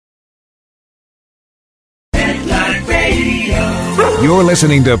You're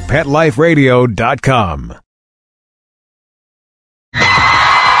listening to PetLifeRadio.com.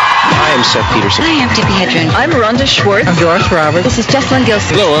 Hi, I'm Seth Peterson. Hi, I'm Tippi Hedren. I'm Rhonda Schwartz. I'm Doris Roberts. This is Jessalyn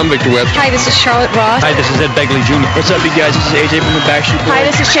Gilson. Hello, I'm Victor Webster. Hi, this is Charlotte Ross. Hi, this is Ed Begley Jr. What's up, you guys? This is AJ from the Backstreet Boys. Hi,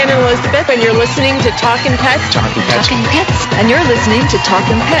 this is Shannon Elizabeth, and you're listening to Talkin' Pets. Talking Pets. Talking Pets. And you're listening to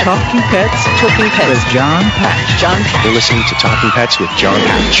Talkin' Pets. Talking Pets. Talking Pets. With John Patch. John Patch. You're listening to Talking Pets with John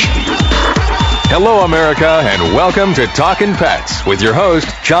Patch. Hello, America, and welcome to Talkin' Pets with your host,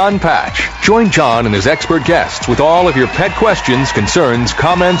 John Patch. Join John and his expert guests with all of your pet questions, concerns,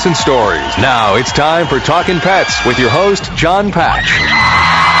 comments, and stories. Now it's time for Talkin' Pets with your host, John Patch.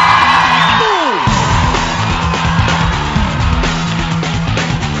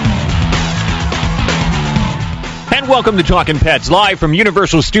 And welcome to Talkin' Pets, live from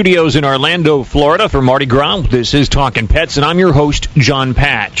Universal Studios in Orlando, Florida for Mardi Gras. This is Talkin' Pets, and I'm your host, John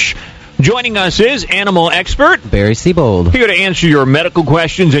Patch. Joining us is animal expert Barry Siebold. Here to answer your medical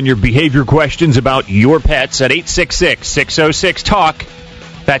questions and your behavior questions about your pets at 866-606-TALK.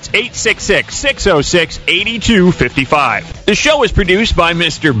 That's 866-606-8255. The show is produced by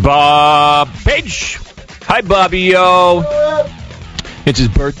Mr. Bob Page. Hi, Bobby-o. It's his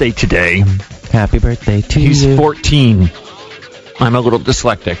birthday today. Happy birthday to He's you. 14. I'm a little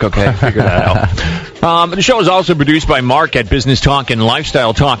dyslexic, okay? Figure that out. The show is also produced by Mark at Business Talk and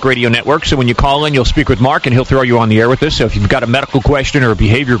Lifestyle Talk Radio Network. So when you call in, you'll speak with Mark, and he'll throw you on the air with us. So if you've got a medical question or a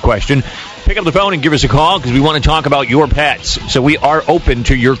behavior question, pick up the phone and give us a call because we want to talk about your pets. So we are open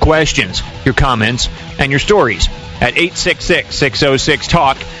to your questions, your comments, and your stories at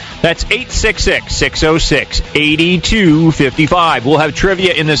 866-606-TALK. That's 866-606-8255. We'll have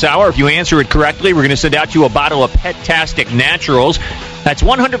trivia in this hour. If you answer it correctly, we're going to send out to you a bottle of Petastic Naturals. That's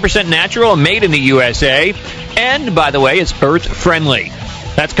 100% natural and made in the USA. And, by the way, it's earth-friendly.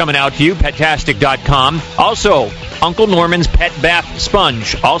 That's coming out to you, Petastic.com. Also, Uncle Norman's Pet Bath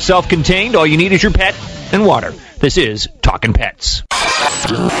Sponge. All self-contained. All you need is your pet and water. This is Talkin' Pets.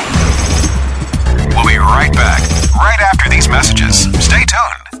 We'll be right back, right after these messages. Stay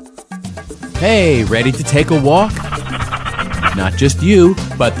tuned. Hey, ready to take a walk? Not just you,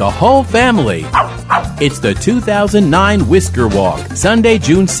 but the whole family. It's the 2009 Whisker Walk, Sunday,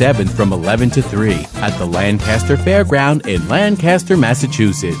 June 7th from 11 to 3 at the Lancaster Fairground in Lancaster,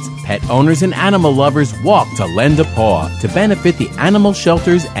 Massachusetts. Pet owners and animal lovers walk to lend a paw to benefit the animal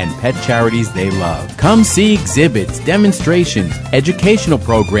shelters and pet charities they love. Come see exhibits, demonstrations, educational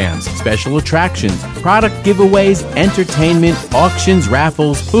programs, special attractions, product giveaways, entertainment, auctions,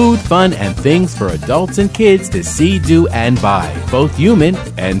 raffles, food, fun, and things for adults and kids to see, do, and buy, both human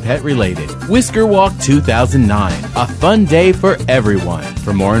and pet related. Whisker Walk 2009, a fun day for everyone.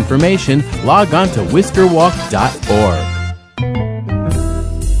 For more information, log on to whiskerwalk.org.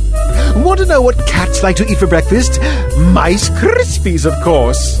 Want to know what cats like to eat for breakfast? Mice Krispies, of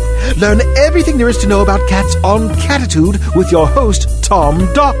course. Learn everything there is to know about cats on Catitude with your host,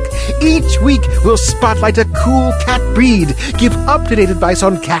 Tom Dock. Each week, we'll spotlight a cool cat breed, give up-to-date advice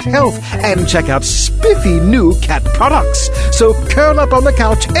on cat health, and check out spiffy new cat products. So curl up on the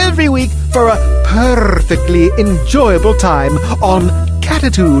couch every week for a perfectly enjoyable time on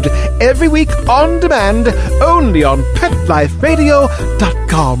Catitude. Every week on demand, only on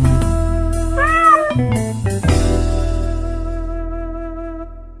PetLifeRadio.com.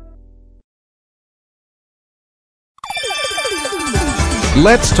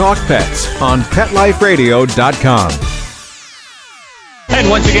 Let's Talk Pets on PetLifeRadio.com. And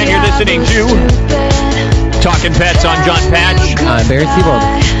once again, you're listening to Talkin' Pets on John Patch. I'm Barry Siebold.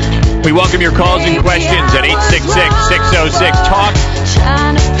 We welcome your calls and questions at 866-606-TALK.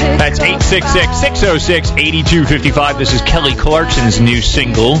 That's 866-606-8255. This is Kelly Clarkson's new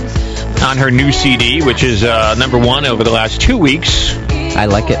single on her new CD, which is number one over the last 2 weeks. I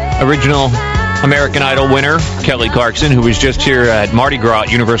like it. Original American Idol winner, Kelly Clarkson, who was just here at Mardi Gras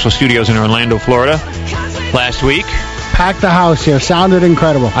at Universal Studios in Orlando, Florida, last week. Packed the house here. Sounded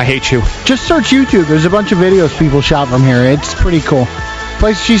incredible. I hate you. Just search YouTube. There's a bunch of videos people shot from here. It's pretty cool.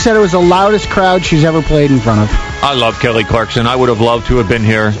 Place, she said it was the loudest crowd she's ever played in front of. I love Kelly Clarkson. I would have loved to have been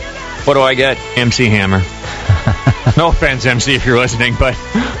here. What do I get? MC Hammer. No offense, MC, if you're listening, but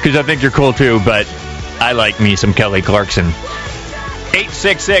because I think you're cool too, but I like me some Kelly Clarkson.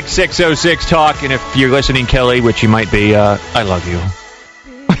 866-606-TALK, and if you're listening, Kelly, which you might be, I love you.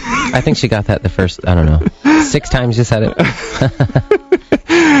 I think she got that the first, 6 times you said it.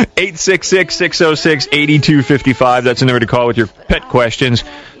 866-606-8255. That's the number to call with your pet questions.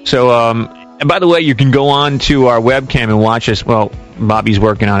 So, and by the way, you can go on to our webcam and watch us. Well, Bobby's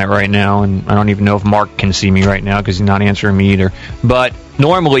working on it right now, and I don't even know if Mark can see me right now because he's not answering me either. But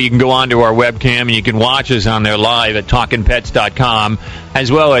Normally, you can go onto our webcam and you can watch us on there live at TalkinPets.com,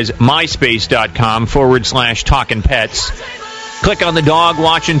 as well as MySpace.com/TalkinPets. Click on the dog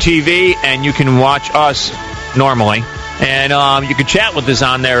watching TV, and you can watch us normally. And you can chat with us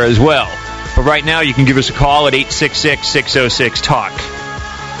on there as well. But right now, you can give us a call at 866-606-TALK.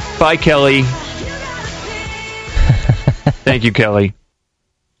 Bye, Kelly. Thank you, Kelly.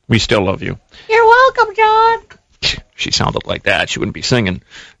 We still love you. You're welcome, John. She sounded like that. She wouldn't be singing.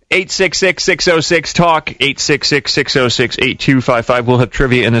 866-606-TALK, 866-606-8255. We'll have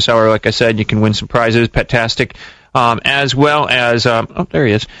trivia in this hour. Like I said, you can win some prizes, Petastic, as well as, there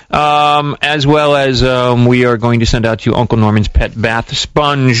he is, as well as we are going to send out to you Uncle Norman's Pet Bath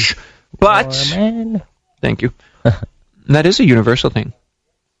Sponge. But, thank you. That is a universal thing.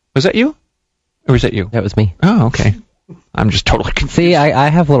 Was that you? Or was that you? That was me. Oh, okay. I'm just totally confused. See, I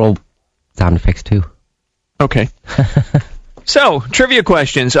have little sound effects, too. Okay. So, trivia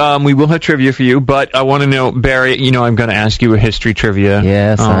questions. We will have trivia for you, but I want to know, Barry, I'm going to ask you a history trivia.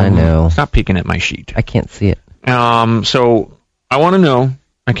 Yes, I know. Stop peeking at my sheet. I can't see it. So, I want to know,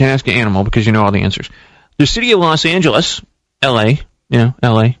 I can't ask you animal because you know all the answers. The city of Los Angeles, L.A.,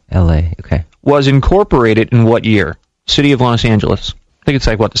 L.A. L.A., okay. Was incorporated in what year? City of Los Angeles. I think it's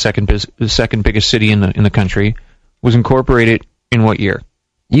like, the second biggest city in the country. Was incorporated in what year?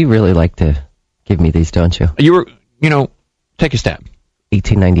 You really like to give me these, don't you? You were, take a stab.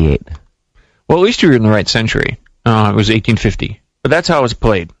 1898. Well, at least you were in the right century. It was 1850. But that's how it was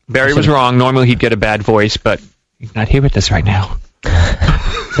played. Barry was wrong. Normally he'd get a bad voice, but he's not here with us right now.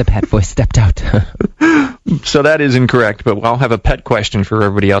 The pet voice stepped out. So that is incorrect, but I'll have a pet question for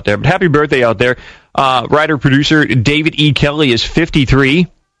everybody out there. But happy birthday out there. Writer-producer David E. Kelly is 53. You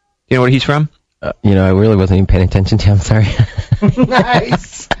know where he's from? I really wasn't even paying attention to him. Sorry.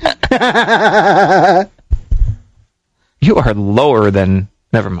 Nice. You are lower than...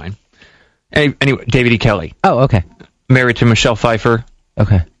 Never mind. Anyway, David E. Kelly. Oh, okay. Married to Michelle Pfeiffer.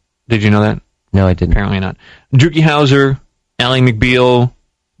 Okay. Did you know that? No, I didn't. Apparently not. Doogie Howser, Ally McBeal,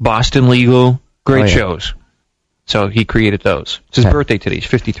 Boston Legal. Great shows. So he created those. It's his birthday today. He's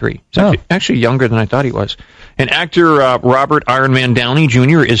 53. He's actually younger than I thought he was. And actor Robert Iron Man Downey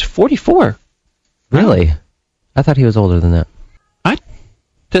Jr. is 44. Really? I thought he was older than that. I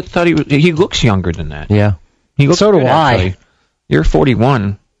thought he looks younger than that. Yeah. He looks so do good, I. Actually. You're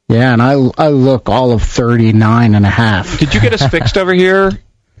 41. Yeah, and I look all of 39 and a half. Did you get us fixed over here?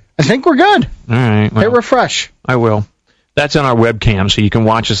 I think we're good. All right. Well, hit refresh. I will. That's on our webcam, so you can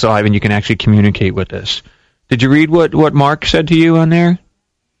watch us live and you can actually communicate with us. Did you read what Mark said to you on there?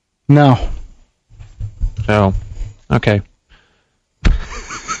 No. So, okay.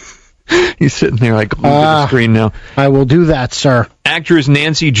 He's sitting there like glued to the screen now. I will do that, sir. Actress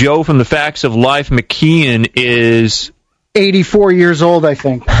Nancy Jo from The Facts of Life McKeon is 84 years old, I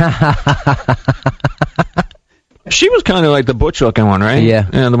think. She was kind of like the butch-looking one, right? Yeah.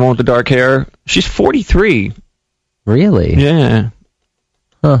 Yeah, the one with the dark hair. She's 43. Really? Yeah.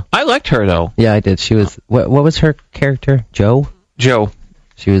 Huh. I liked her, though. Yeah, I did. She was... What was her character? Jo?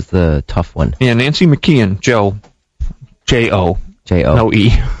 She was the tough one. Yeah, Nancy McKeon. Jo. J-O. J-O. No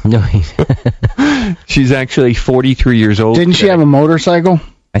E. No E. She's actually 43 years old. Didn't she have a motorcycle?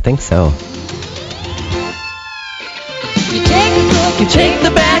 I think so. You take the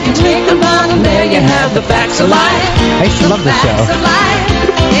back, you take the bottom, there you have the facts of life. I used to love this show.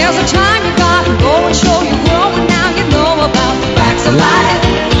 There's a time you got to go and show your world, and now you know about the facts of life.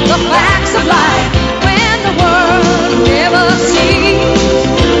 The facts of life. When the world never seems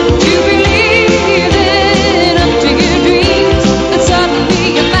to believe in up to your dreams, and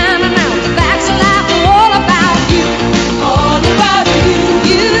suddenly you're finding out the facts of life are all about you. All about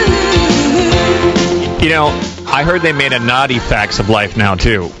you. I heard they made a naughty Facts of Life now,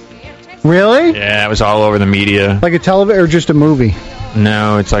 too. Really? Yeah, it was all over the media. Like a television or just a movie?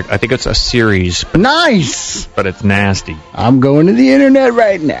 No, I think it's a series. Nice! But it's nasty. I'm going to the internet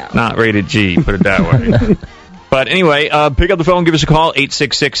right now. Not rated G, put it that way. But anyway, pick up the phone, give us a call,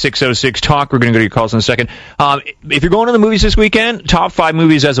 866-606-TALK. We're going to go to your calls in a second. If you're going to the movies this weekend, top 5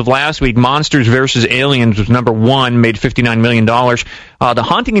 movies as of last week, Monsters vs. Aliens was number 1, made $59 million. The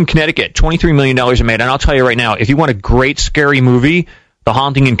Haunting in Connecticut, $23 million it made. And I'll tell you right now, if you want a great, scary movie, The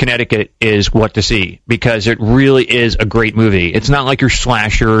Haunting in Connecticut is what to see, because it really is a great movie. It's not like your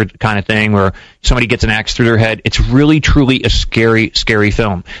slasher kind of thing where somebody gets an axe through their head. It's really, truly a scary, scary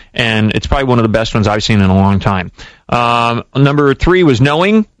film. And it's probably one of the best ones I've seen in a long time. Number 3 was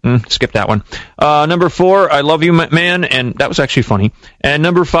Knowing. Skip that one. Number 4, I Love You, Man, and that was actually funny. And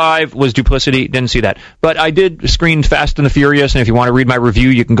number 5 was Duplicity. Didn't see that. But I did screen Fast and the Furious, and if you want to read my review,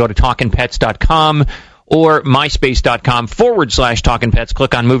 you can go to TalkinPets.com. or myspace.com/Talkin' Pets.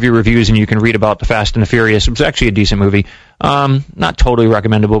 Click on movie reviews, and you can read about The Fast and the Furious. It was actually a decent movie. Not totally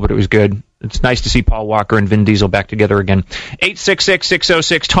recommendable, but it was good. It's nice to see Paul Walker and Vin Diesel back together again.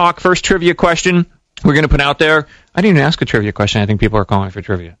 866-606-TALK. First trivia question we're going to put out there. I didn't even ask a trivia question. I think people are calling for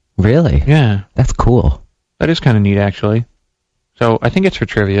trivia. Really? Yeah. That's cool. That is kind of neat, actually. So I think it's for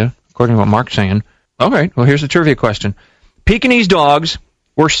trivia, according to what Mark's saying. All right, well, here's the trivia question. Pekingese dogs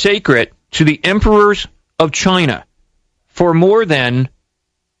were sacred to the emperors of China for more than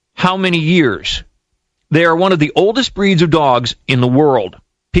how many years? They are one of the oldest breeds of dogs in the world.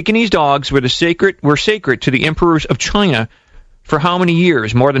 Pekingese dogs were sacred to the emperors of China for how many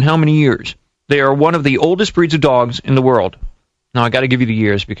years? More than how many years? They are one of the oldest breeds of dogs in the world. Now, I got to give you the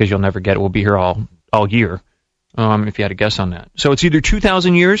years because you'll never get it. We'll be here all year if you had a guess on that. So it's either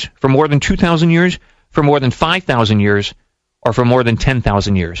 2,000 years, for more than 2,000 years, for more than 5,000 years, or for more than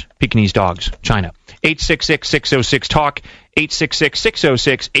 10,000 years. Pekingese dogs, China. 866-606-TALK,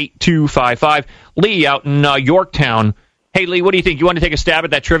 866-606-8255. Lee out in Yorktown. Hey, Lee, what do you think? You want to take a stab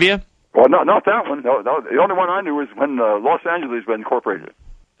at that trivia? Well, no, not that one. No, the only one I knew was when Los Angeles was incorporated.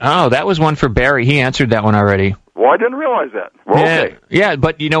 Oh, that was one for Barry. He answered that one already. Well, I didn't realize that. Well, okay. Yeah,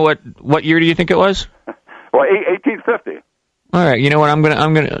 but you know what? What year do you think it was? Well, 1850. All right, you know what? I'm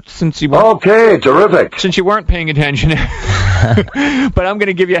gonna since you weren't, terrific. Since you weren't paying attention, but I'm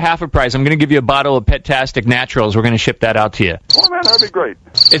gonna give you half a price. I'm gonna give you a bottle of Petastic Naturals. We're gonna ship that out to you. Oh man, that'd be great.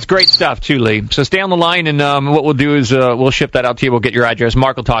 It's great stuff too, Lee. So stay on the line, and what we'll do is we'll ship that out to you. We'll get your address.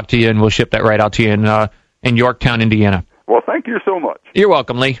 Mark will talk to you, and we'll ship that right out to you in Yorktown, Indiana. Well, thank you so much. You're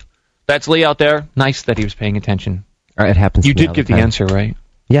welcome, Lee. That's Lee out there. Nice that he was paying attention. It happens. You did give the answer, right?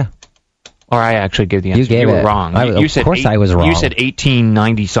 Yeah. Or I actually gave the answer. You gave were it. wrong. I was wrong. You said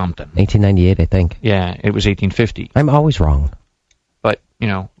 1890-something. 1898, I think. Yeah, it was 1850. I'm always wrong. But,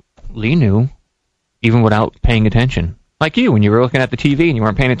 Lee knew, even without paying attention. Like you, when you were looking at the TV and you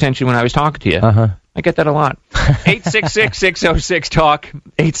weren't paying attention when I was talking to you. Uh-huh. I get that a lot. 866-606-TALK,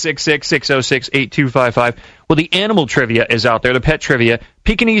 866-606-8255. Well, the animal trivia is out there, the pet trivia.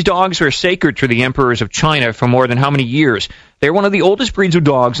 Pekingese dogs were sacred to the emperors of China for more than how many years? They're one of the oldest breeds of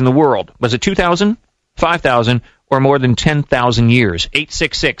dogs in the world. Was it 2,000, 5,000, or more than 10,000 years?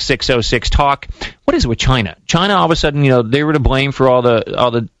 866-606-TALK. What is it with China? China, all of a sudden, they were to blame for all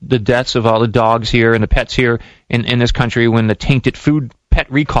the deaths of all the dogs here and the pets here in this country when the tainted food pet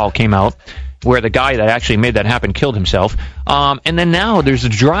recall came out, where the guy that actually made that happen killed himself. And then now there's a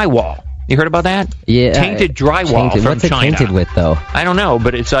drywall. You heard about that? Yeah. Tainted drywall from What's China. What's it tainted with, though? I don't know,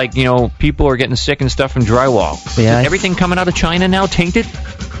 but it's like, people are getting sick and stuff from drywall. Yeah. Is everything coming out of China now tainted?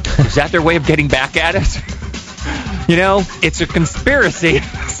 Is that their way of getting back at us? It's a conspiracy.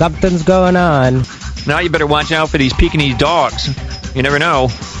 Something's going on. Now you better watch out for these Pekingese dogs. You never know.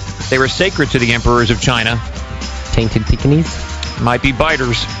 They were sacred to the emperors of China. Tainted Pekingese? Might be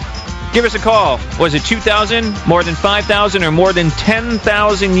biters. Give us a call. Was it 2,000, more than 5,000, or more than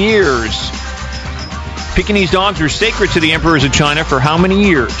 10,000 years? Pekingese dogs were sacred to the emperors of China for how many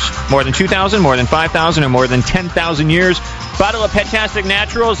years? More than 2,000, more than 5,000, or more than 10,000 years? Bottle of Petastic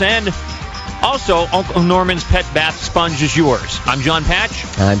Naturals, and also Uncle Norman's Pet Bath Sponge is yours. I'm John Patch.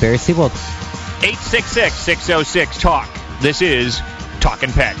 And I'm Barry Seabold. 866-606-TALK. This is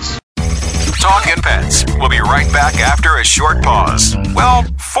Talkin' Pets. Talkin' Pets. We'll be right back after a short pause. Well,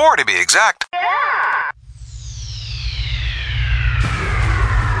 4 to be exact.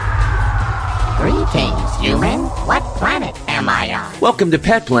 Greetings, human. What planet am I on? Welcome to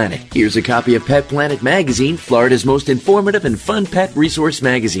Pet Planet. Here's a copy of Pet Planet Magazine, Florida's most informative and fun pet resource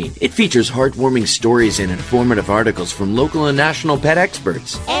magazine. It features heartwarming stories and informative articles from local and national pet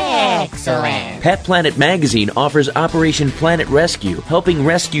experts. Excellent. Pet Planet Magazine offers Operation Planet Rescue, helping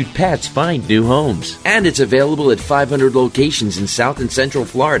rescued pets find new homes. And it's available at 500 locations in South and Central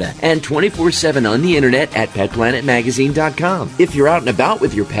Florida and 24/7 on the internet at PetPlanetMagazine.com. If you're out and about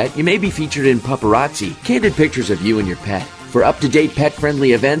with your pet, you may be featured in Paparazzi, candid pictures of you and your pet. For up-to-date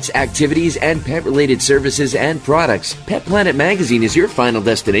pet-friendly events, activities, and pet-related services and products, Pet Planet Magazine is your final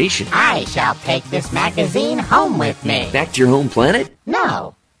destination. I shall take this magazine home with me. Back to your home planet?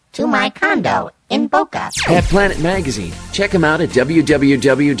 No, to my condo in Boca. Pet Planet Magazine. Check them out at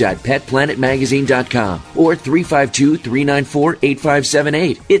www.petplanetmagazine.com or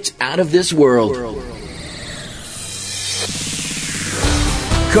 352-394-8578. It's out of this world.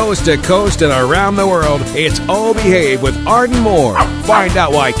 Coast to coast and around the world, it's Oh Behave with Arden Moore. Find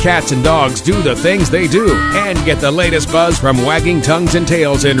out why cats and dogs do the things they do and get the latest buzz from wagging tongues and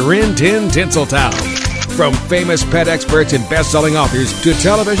tails in Rin Tin Tinseltown. From famous pet experts and best-selling authors to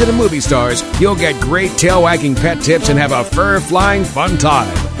television and movie stars, you'll get great tail-wagging pet tips and have a fur-flying fun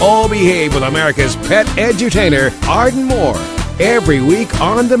time. All Behave with America's pet edutainer, Arden Moore. Every week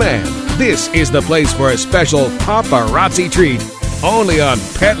on demand. This is the place for a special paparazzi treat. Only on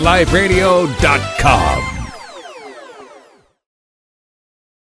PetLifeRadio.com.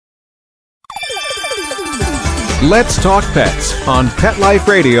 Let's Talk Pets on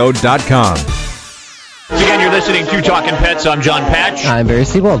PetLifeRadio.com. Again, you're listening to Talking Pets. I'm John Patch. I'm Barry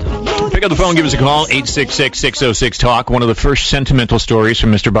Seabold. Pick up the phone, give us a call, 866-606-TALK. One of the first sentimental stories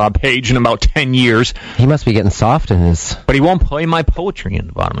from Mr. Bob Page in about 10 years. He must be getting soft in his... But he won't play my poetry in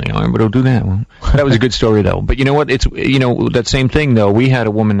the bottom of the arm, but he'll do that. Well, that was a good story, though. But you know what? It's, you know, that same thing, though. We had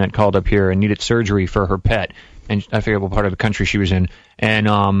a woman that called up here and needed surgery for her pet. And I forget what part of the country she was in.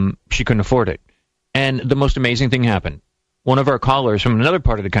 And she couldn't afford it. And the most amazing thing happened. One of our callers from another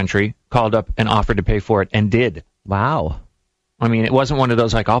part of the country called up and offered to pay for it and did. Wow. I mean, it wasn't one of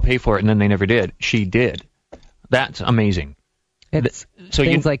those like, I'll pay for it, and then they never did. She did. That's amazing. It's so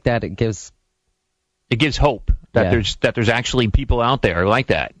things like that. It gives hope that there's actually people out there like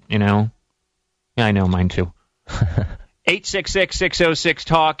that. You know. Yeah, I know, mine too.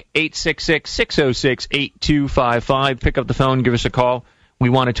 866-606-TALK. 866-606-8255. Pick up the phone. Give us a call. We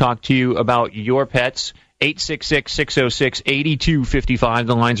want to talk to you about your pets. 866-606-8255.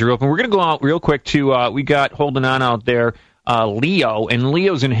 The lines are open. We're going to go out real quick to, we got holding on out there, Leo. And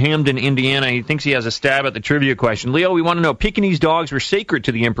Leo's in Hamden, Indiana. He thinks he has a stab at the trivia question. Leo, we want to know, Pekingese dogs were sacred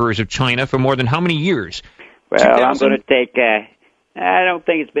to the emperors of China for more than how many years? Well, 2000? I'm going to take, I don't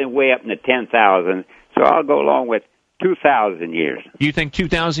think it's been way up in the 10,000, so I'll go along with 2,000 years. You think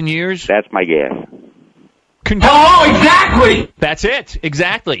 2,000 years? That's my guess. Oh, exactly! That's it.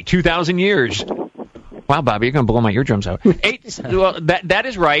 Exactly. 2,000 years. Wow, Bobby, you're going to blow my eardrums out. Well, that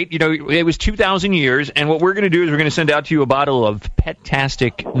is right. You know, it was 2,000 years, and what we're going to do is we're going to send out to you a bottle of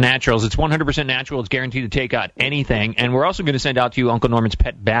Pet-tastic Naturals. It's 100% natural. It's guaranteed to take out anything, and we're also going to send out to you Uncle Norman's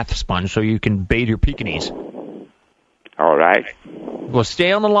Pet Bath Sponge so you can bathe your Pekingese. All right. Well,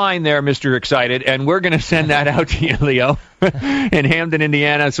 stay on the line there, Mr. Excited, and we're going to send that out to you, Leo, in Hamden,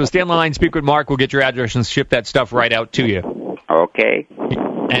 Indiana. So stay on the line, speak with Mark. We'll get your address and ship that stuff right out to you. Okay.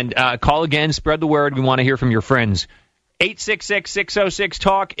 And call again, spread the word. We want to hear from your friends.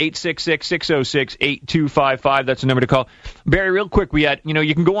 866-606-TALK, 866-606-8255. That's the number to call. Barry, real quick,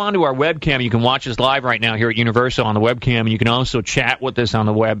 you can go onto our webcam. You can watch us live right now here at Universal on the webcam, and you can also chat with us on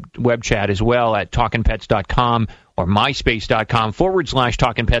the web chat as well at talkinpets.com or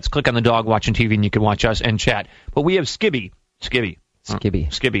myspace.com/talkinpets. Click on the dog watching TV, and you can watch us and chat. But we have Skibby. Skibby,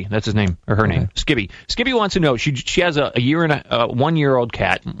 that's his name, or her name. Skibby. Skibby wants to know, she has a 1-year-old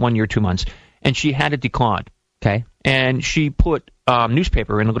cat, 1 year, 2 months, and she had it declawed. Okay. And she put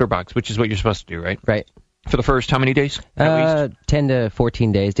newspaper in a litter box, which is what you're supposed to do, right? Right. For the first how many days? At least? 10 to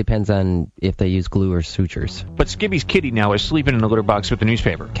 14 days, depends on if they use glue or sutures. But Skibby's kitty now is sleeping in a litter box with the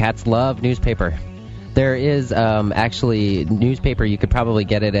newspaper. Cats love newspaper. There is actually newspaper. You could probably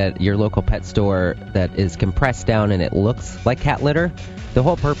get it at your local pet store that is compressed down and it looks like cat litter. The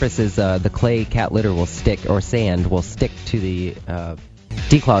whole purpose is the clay cat litter will stick, or sand will stick to the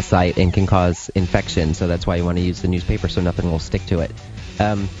declaw site and can cause infection. So that's why you want to use the newspaper so nothing will stick to it.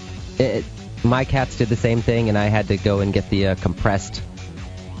 My cats did the same thing, and I had to go and get the compressed.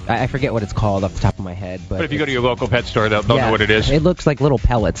 I forget what it's called off the top of my head, but if you go to your local pet store, they'll know what it is. It looks like little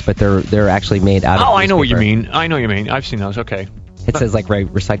pellets, but they're actually made out of newspaper. I know what you mean. I've seen those. Okay. It says like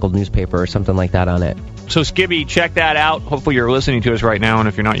recycled newspaper or something like that on it. So Skibby, check that out. Hopefully you're listening to us right now, and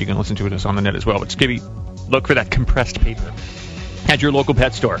if you're not, you can listen to us on the net as well. But Skibby, look for that compressed paper at your local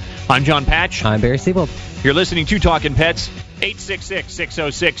pet store. I'm John Patch. I'm Barry Siebold. You're listening to Talkin' Pets.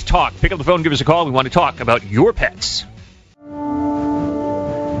 866-606-TALK. Pick up the phone and give us a call. We want to talk about your pets.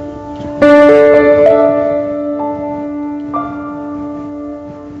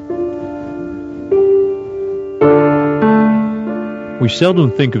 We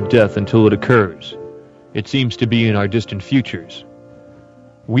seldom think of death until it occurs. It seems to be in our distant futures.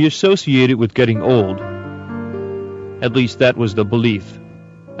 We associate it with getting old. At least that was the belief,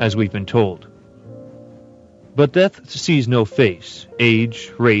 as we've been told. But death sees no face,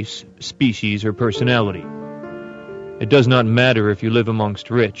 age, race, species, or personality. It does not matter if you live amongst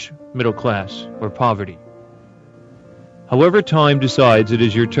rich, middle class, or poverty. However time decides it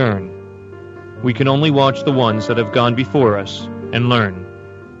is your turn, we can only watch the ones that have gone before us and learn.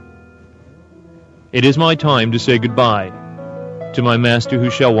 It is my time to say goodbye to my master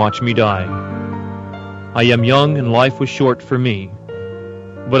who shall watch me die. I am young and life was short for me,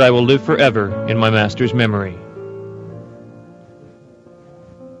 but I will live forever in my master's memory.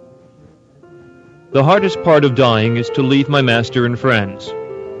 The hardest part of dying is to leave my master and friends.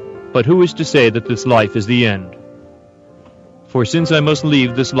 But who is to say that this life is the end? For since I must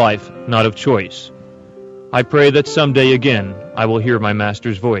leave this life not of choice, I pray that someday again I will hear my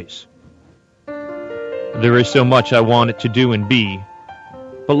master's voice. There is so much I want it to do and be,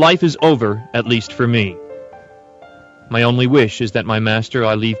 but life is over, at least for me. My only wish is that my master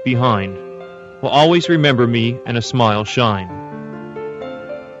I leave behind will always remember me and a smile shine.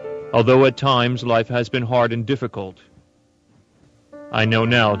 Although at times life has been hard and difficult, I know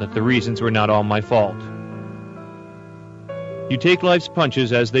now that the reasons were not all my fault. You take life's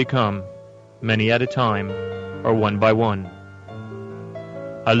punches as they come, many at a time, or one by one.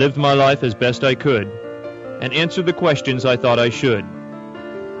 I lived my life as best I could, and answered the questions I thought I should.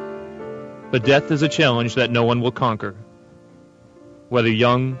 But death is a challenge that no one will conquer. Whether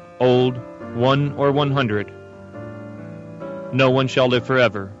young, old, 1 or 100, no one shall live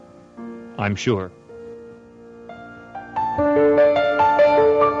forever, I'm sure.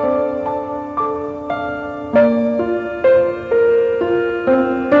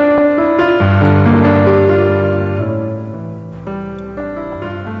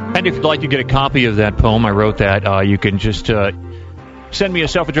 And if you'd like to get a copy of that poem, I wrote that, you can just send me a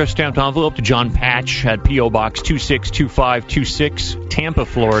self-addressed stamped envelope to John Patch at P.O. Box 262526, Tampa,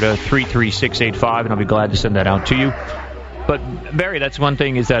 Florida 33685, and I'll be glad to send that out to you. But, Barry, that's one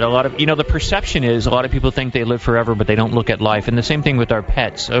thing is that a lot of, the perception is a lot of people think they live forever, but they don't look at life. And the same thing with our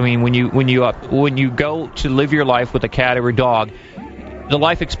pets. I mean, when you go to live your life with a cat or a dog, the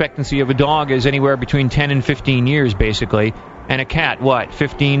life expectancy of a dog is anywhere between 10 and 15 years, basically. And a cat,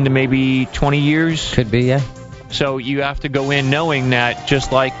 15 to maybe 20 years? Could be, yeah. So you have to go in knowing that,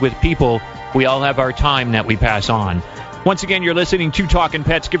 just like with people, we all have our time that we pass on. Once again, you're listening to Talkin'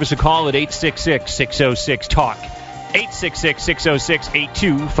 Pets. Give us a call at 866-606-TALK.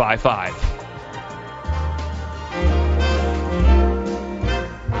 866-606-8255.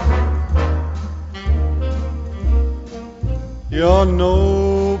 You're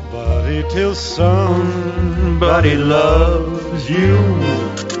nobody till somebody loves you.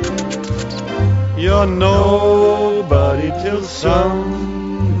 You're nobody till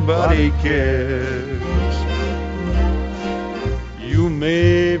somebody cares. You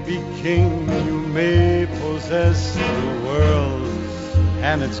may be king, you may possess the world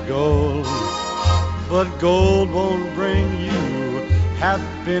and its gold, but gold won't bring you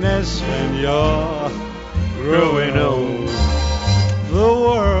happiness when you're growing old. The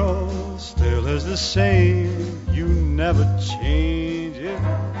world still is the same, you never change it.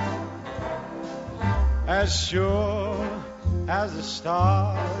 As sure as the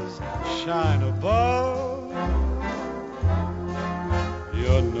stars shine above,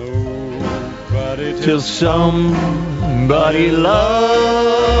 you're nobody till somebody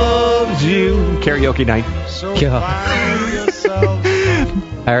loves you. Karaoke night. So find yourself.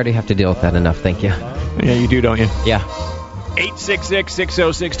 I already have to deal with that enough, thank you. Yeah, you do, don't you? Yeah.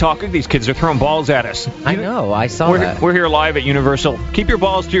 866-606-TALK. These kids are throwing balls at us. I know, I saw that. We're here live at Universal. Keep your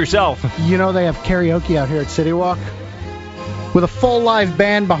balls to yourself. You know they have karaoke out here at City Walk? With a full live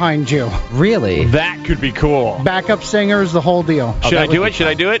band behind you. Really? That could be cool. Backup singers, the whole deal. Should I do it? Should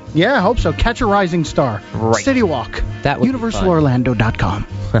I do it? Yeah, I hope so. Catch a Rising Star. Right. City Walk. That would UniversalOrlando.com.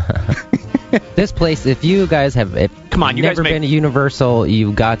 This place, if you guys have come on, you never guys been to Universal,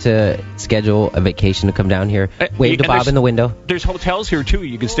 you've got to schedule a vacation to come down here. Wave to Bob in the window. There's hotels here too.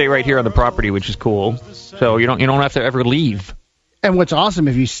 You can stay right here on the property, which is cool. So you don't have to ever leave. And what's awesome,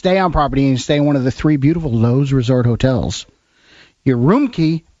 if you stay on property and you stay in one of the 3 beautiful Lowe's Resort hotels, your room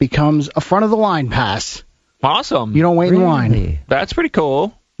key becomes a front of the line pass. Awesome. You don't wait in line. That's pretty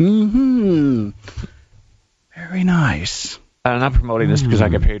cool. Mm-hmm. Very nice. I'm not promoting this because I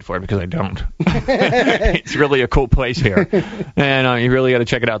get paid for it, because I don't. It's really a cool place here. And you really got to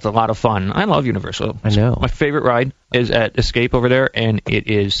check it out. It's a lot of fun. I love Universal. I know. My favorite ride is at Escape over there, and it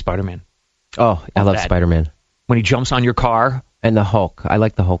is Spider-Man. Oh, I love Spider-Man. When he jumps on your car. And the Hulk. I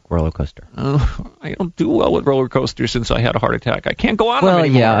like the Hulk roller coaster. I don't do well with roller coasters since I had a heart attack. I can't go on them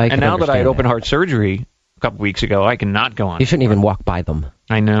anymore. Yeah, and now that I had open heart surgery a couple weeks ago, I cannot go on. You shouldn't even walk by them.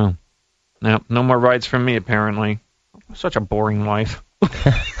 I know. No more rides from me, apparently. Such a boring life.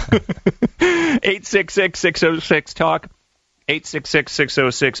 866-606-TALK.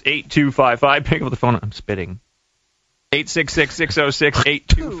 866-606-8255. Pick up the phone. I'm spitting.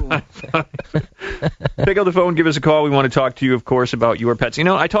 866-606-8255. Pick up the phone. Give us a call. We want to talk to you, of course, about your pets.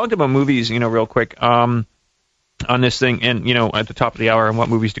 I talked about movies, real quick on this thing, and, at the top of the hour, and what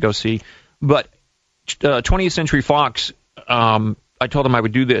movies to go see. But 20th Century Fox I told him I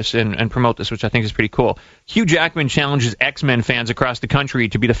would do this and promote this, which I think is pretty cool. Hugh Jackman challenges X-Men fans across the country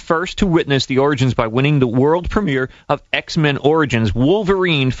to be the first to witness the origins by winning the world premiere of X-Men Origins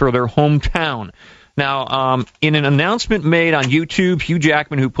Wolverine for their hometown. Now, in an announcement made on YouTube, Hugh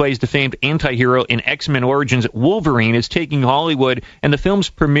Jackman, who plays the famed anti-hero in X-Men Origins Wolverine, is taking Hollywood and the film's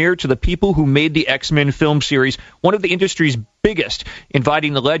premiere to the people who made the X-Men film series, one of the industry's biggest,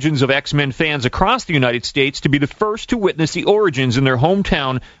 inviting the legends of X-Men fans across the United States to be the first to witness the origins in their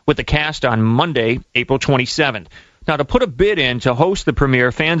hometown with the cast on Monday, April 27th. Now, to put a bid in to host the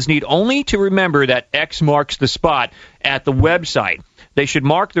premiere, fans need only to remember that X marks the spot at the website. They should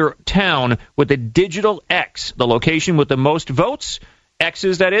mark their town with a digital X. The location with the most votes,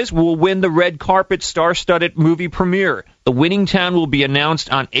 X's that is, will win the red carpet star-studded movie premiere. The winning town will be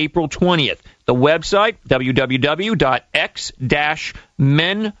announced on April 20th. The website,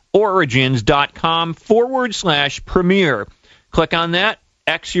 www.x-menorigins.com/premiere. Click on that,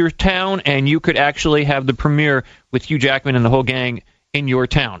 X your town, and you could actually have the premiere with Hugh Jackman and the whole gang in your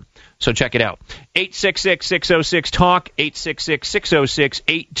town. So check it out. 866-606-TALK,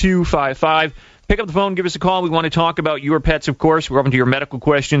 866-606-8255. Pick up the phone, give us a call. We want to talk about your pets, of course. We're open to your medical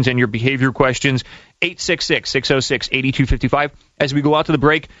questions and your behavior questions. 866-606-8255. As we go out to the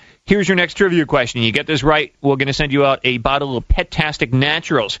break, here's your next trivia question. You get this right, we're going to send you out a bottle of Petastic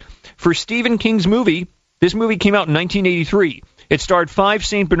Naturals. For Stephen King's movie, this movie came out in 1983. It starred 5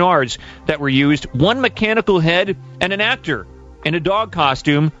 St. Bernards that were used, 1 mechanical head, and an actor in a dog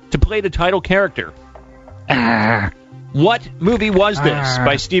costume to play the title character. What movie was this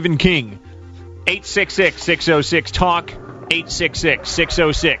by Stephen King? 866-606-TALK,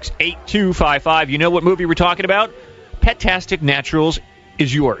 866-606-8255. You know what movie we're talking about? Petastic Naturals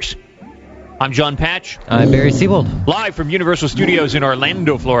is yours. I'm John Patch. I'm Barry Siebold. Live from Universal Studios in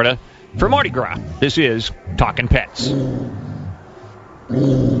Orlando, Florida. For Mardi Gras, this is Talkin' Pets.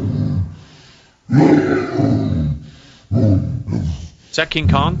 Is that King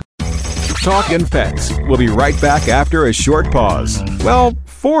Kong? Talkin' Pets. We'll be right back after a short pause. Well,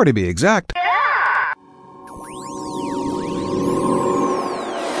 4 to be exact.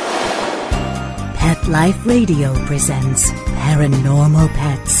 Pet Life Radio presents Paranormal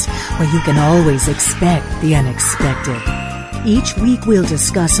Pets, where you can always expect the unexpected. Each week we'll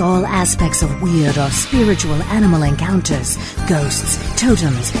discuss all aspects of weird or spiritual animal encounters, ghosts,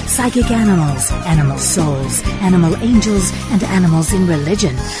 totems, psychic animals, animal souls, animal angels, and animals in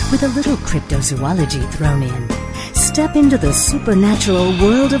religion, with a little cryptozoology thrown in. Step into the supernatural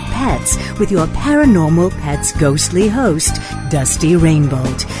world of pets with your Paranormal Pets ghostly host, Dusty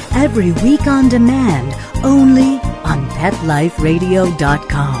Rainbolt, every week on demand, only on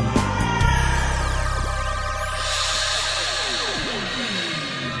PetLifeRadio.com.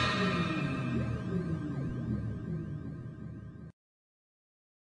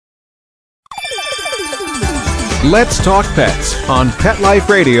 Let's Talk Pets on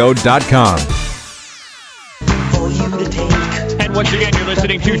PetLifeRadio.com. And once again, you're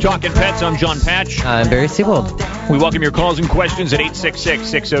listening to Talkin' Pets. I'm John Patch. I'm Barry Siebold. We welcome your calls and questions at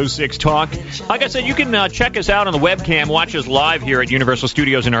 866-606-TALK. Like I said, you can check us out on the webcam, watch us live here at Universal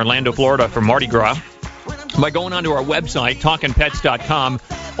Studios in Orlando, Florida for Mardi Gras by going onto our website, talkinpets.com,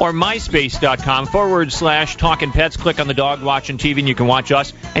 or myspace.com/Talkin' Pets. Click on the dog watching TV and you can watch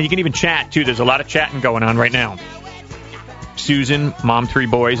us. And you can even chat, too. There's a lot of chatting going on right now. Susan, Mom 3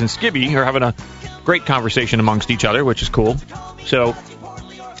 Boys, and Skibby are having a great conversation amongst each other, which is cool. So,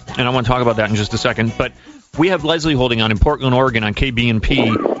 and I want to talk about that in just a second. But we have Leslie holding on in Portland, Oregon on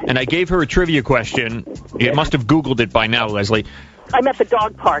KBNP, and I gave her a trivia question. You must have Googled it by now, Leslie. I'm at the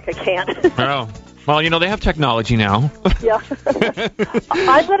dog park. I can't. Oh. Well, you know, they have technology now. Yeah.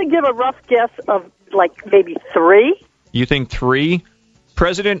 I'm going to give a rough guess of, like, maybe 3. You think 3?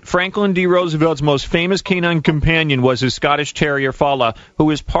 President Franklin D. Roosevelt's most famous canine companion was his Scottish Terrier, Fala, who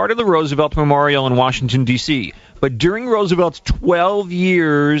is part of the Roosevelt Memorial in Washington, D.C. But during Roosevelt's 12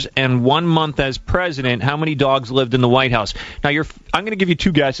 years and 1 month as president, how many dogs lived in the White House? Now, I'm going to give you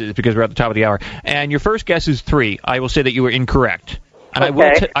 2 guesses because we're at the top of the hour. And your first guess is 3. I will say that you were incorrect. And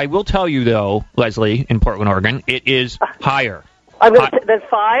okay. I will tell you, though, Leslie, in Portland, Oregon, it is higher. I'm going to say that's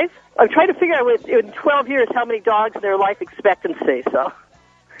 5. I'm trying to figure out in 12 years how many dogs in their life expectancy. So.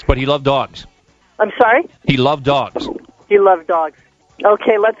 But he loved dogs. I'm sorry? He loved dogs. He loved dogs.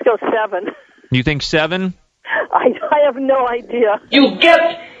 Okay, let's go 7. You think 7? I have no idea. You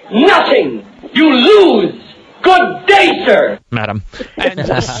get nothing. You lose. Good day, sir. Madam.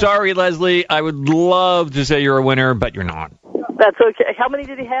 And sorry, Leslie, I would love to say you're a winner, but you're not. That's okay. How many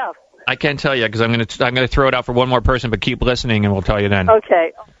did he have? I can't tell you because I'm going to throw it out for one more person, but keep listening and we'll tell you then.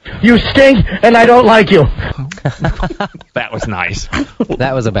 Okay. You stink, and I don't like you. That was nice.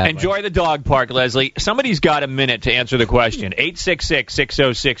 That was a bad one. Enjoy the dog park, Leslie. Somebody's got a minute to answer the question.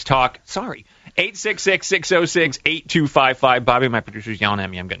 866-606-TALK. Sorry. 866-606-8255. Bobby, my producer's yelling at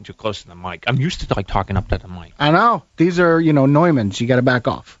me. I'm getting too close to the mic. I'm used to talking up to the mic. I know. These are, Neumanns. You got to back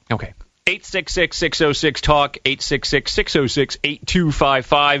off. Okay. 866-606-TALK,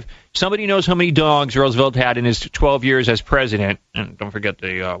 866-606-8255. Somebody knows how many dogs Roosevelt had in his 12 years as president. And don't forget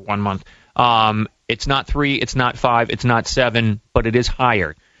the 1 month. It's not 3, it's not 5, it's not 7, but it is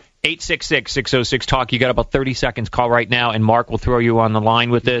higher. 866-606-TALK. You got about 30 seconds. Call right now, and Mark will throw you on the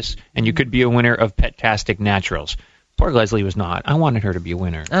line with this, and you could be a winner of Petastic Naturals. Poor Leslie was not. I wanted her to be a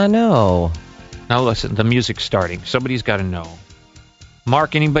winner. I know. Now listen, the music's starting. Somebody's got to know.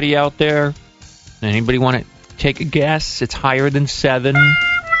 Mark, anybody out there? Anybody want to take a guess? It's higher than 7.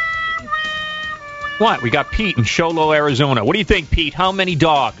 What? We got Pete in Show Low, Arizona. What do you think, Pete? How many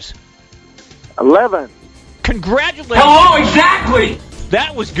dogs? 11. Congratulations. Hello, exactly.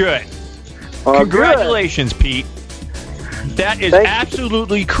 That was good. Oh, Congratulations, Pete. That is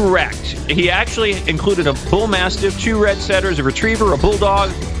absolutely correct. He actually included a bull mastiff, 2 red setters, a retriever, a bulldog,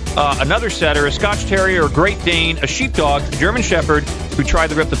 another setter, a Scotch Terrier, a Great Dane, a sheepdog, a German Shepherd, who tried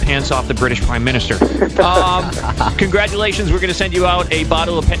to rip the pants off the British Prime Minister. Congratulations. We're going to send you out a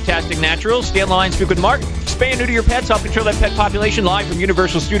bottle of Petastic Naturals. Stay on the line, speak with Mark. Spay and neuter your pets. Help control that pet population. Live from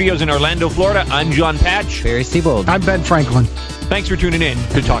Universal Studios in Orlando, Florida. I'm John Patch. Barry Siebold. I'm Ben Franklin. Thanks for tuning in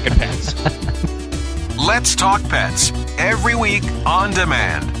to Talkin' Pets. Let's Talk Pets, every week on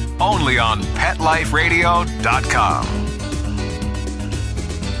demand, only on PetLifeRadio.com.